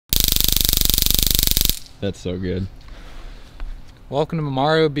That's so good. Welcome to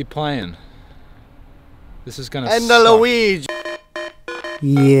Mario Be Playing. This is gonna And suck. the Luigi.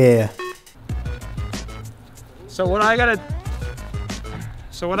 Yeah. So what I gotta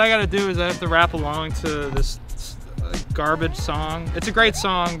do is I have to rap along to this garbage song. It's a great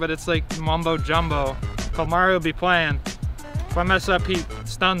song, but it's like mumbo jumbo called Mario Be Playing. If I mess up, he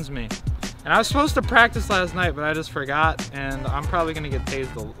stuns me. And I was supposed to practice last night, but I just forgot, and I'm probably gonna get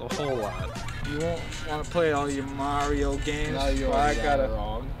tased a whole lot. You won't want to play all your Mario games. No, you I got gotta. it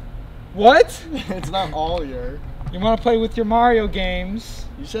wrong. What? It's not all your. You want to play with your Mario games?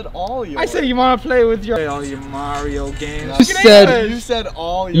 You said all your. I said you want to play with your all your Mario games. No, You said- you said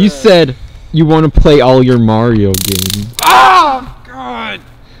all your. You said you want to play all your Mario games. Oh God!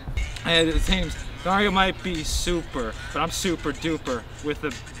 And it seems Mario might be super, but I'm super duper with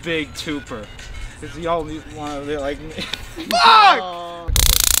a big tuper. Cause y'all want to be like me. Fuck!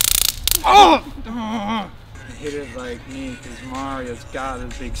 Oh! Hit it like me, cause Mario's got a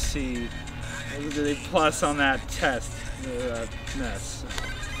big C. Look at the plus on that test. Mess.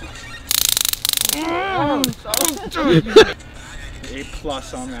 A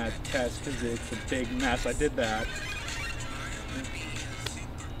plus on that test, cause it's a big mess. I did that.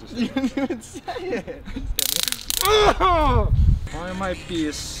 You didn't even say it. Oh! I might be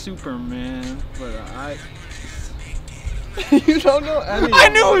a Superman, but You don't know any. I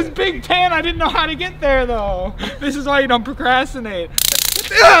knew it was Big Ten. I didn't know how to get there though. This is why you don't procrastinate.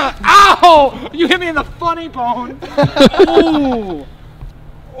 Ow! You hit me in the funny bone. Ooh.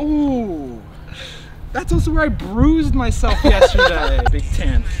 Ooh. That's also where I bruised myself yesterday. Big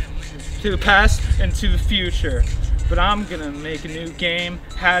Ten. To the past and to the future. But I'm gonna make a new game,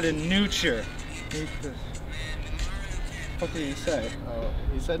 how to nurture. What did he say? Oh,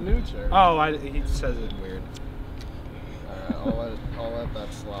 he said neuter. Oh, he says it weird. Alright, I'll let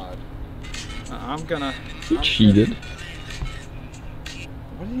that slide. I'm gonna. He cheated.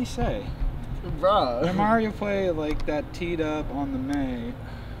 What did he say? Bruh. When Mario play like that teed up on the May.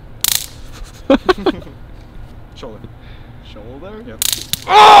 Shoulder. Shoulder? Yep.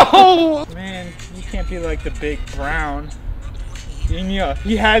 Oh! Man, you can't be like the big brown.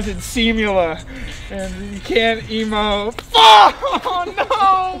 He has it Simula. And you can't emo. Oh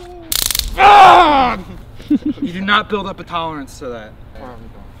no! Fuck! You do not build up a tolerance to that. Where are we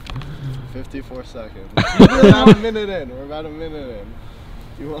going? 54 seconds. We're about a minute in. We're about a minute in.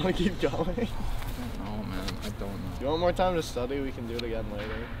 You want to keep going? Oh man, I don't know. You want more time to study? We can do it again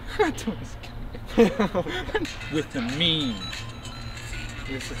later. With the meme.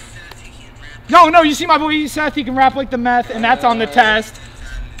 No, you see my boy Seth, he can rap like the meth, and that's on the test.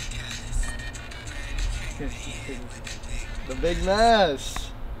 The big mess.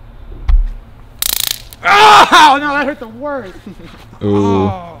 Oh, no, that hurt the worst. Ooh.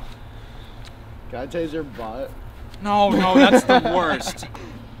 Oh. Can I tase your butt? No, that's the worst.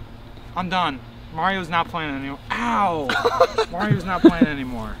 I'm done. Mario's not playing anymore. Ow! Mario's not playing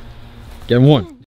anymore. Get one.